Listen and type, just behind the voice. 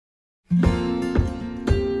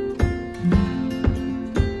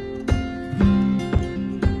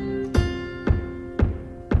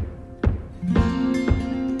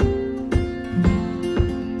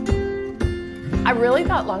I really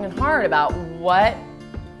thought long and hard about what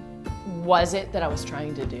was it that I was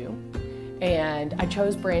trying to do. And I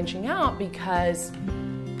chose branching out because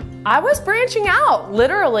I was branching out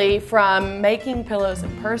literally from making pillows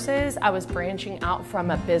and purses. I was branching out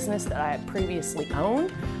from a business that I had previously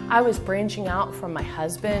owned. I was branching out from my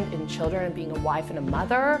husband and children and being a wife and a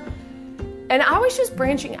mother. And I was just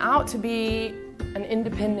branching out to be an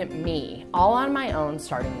independent me, all on my own,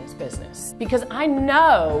 starting this business. Because I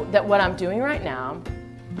know that what I'm doing right now,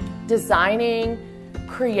 designing,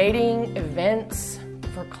 creating events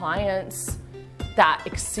for clients that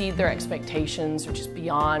exceed their expectations or just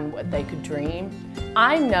beyond what they could dream,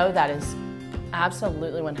 I know that is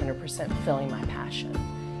absolutely 100% fulfilling my passion.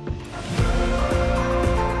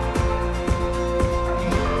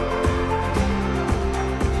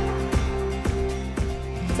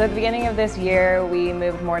 So at the beginning of this year, we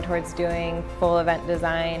moved more towards doing full event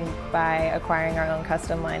design by acquiring our own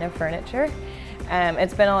custom line of furniture.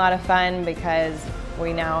 It's been a lot of fun because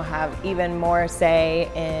we now have even more say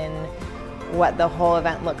in what the whole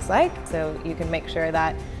event looks like. So you can make sure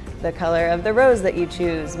that the color of the rose that you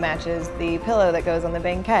choose matches the pillow that goes on the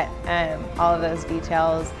banquette. All of those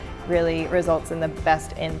details really results in the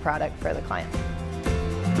best end product for the client.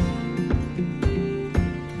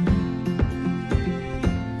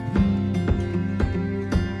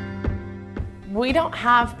 We don't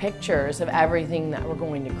have pictures of everything that we're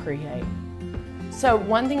going to create. So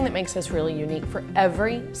one thing that makes us really unique for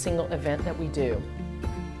every single event that we do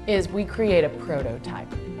is we create a prototype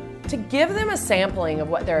to give them a sampling of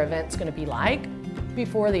what their event's going to be like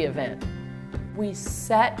before the event. We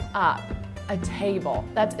set up a table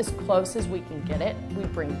that's as close as we can get it. We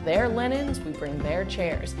bring their linens, we bring their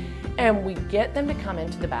chairs, and we get them to come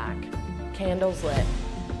into the back, candles lit,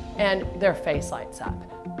 and their face lights up.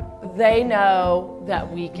 They know that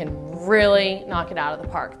we can really knock it out of the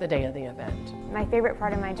park the day of the event. My favorite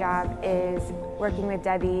part of my job is working with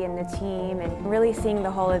Debbie and the team and really seeing the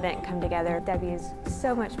whole event come together. Debbie is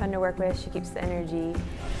so much fun to work with. She keeps the energy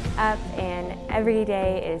up, and every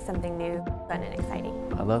day is something new, fun and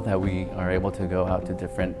exciting. I love that we are able to go out to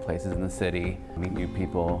different places in the city, meet new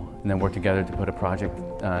people, and then work together to put a project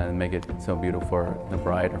and make it so beautiful for the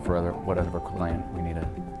bride or for whatever client we need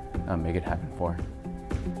to make it happen for.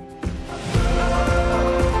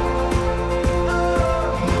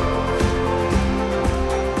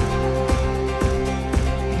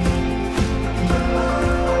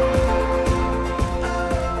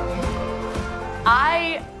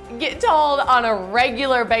 I get told on a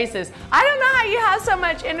regular basis, I don't know how you have so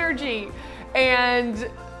much energy. And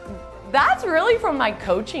that's really from my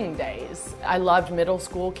coaching days. I loved middle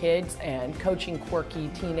school kids and coaching quirky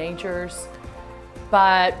teenagers.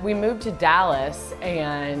 But we moved to Dallas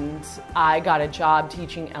and I got a job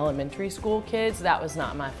teaching elementary school kids. That was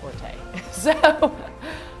not my forte. So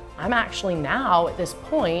I'm actually now at this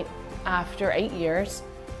point, after 8 years,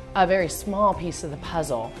 a very small piece of the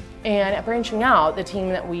puzzle. And at Branching Out, the team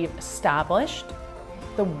that we've established,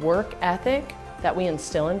 the work ethic that we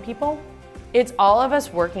instill in people, it's all of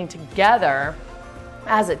us working together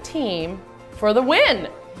as a team for the win,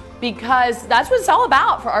 because that's what it's all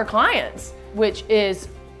about for our clients, which is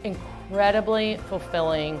incredibly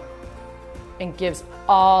fulfilling and gives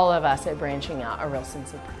all of us at Branching Out a real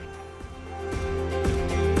sense of pride.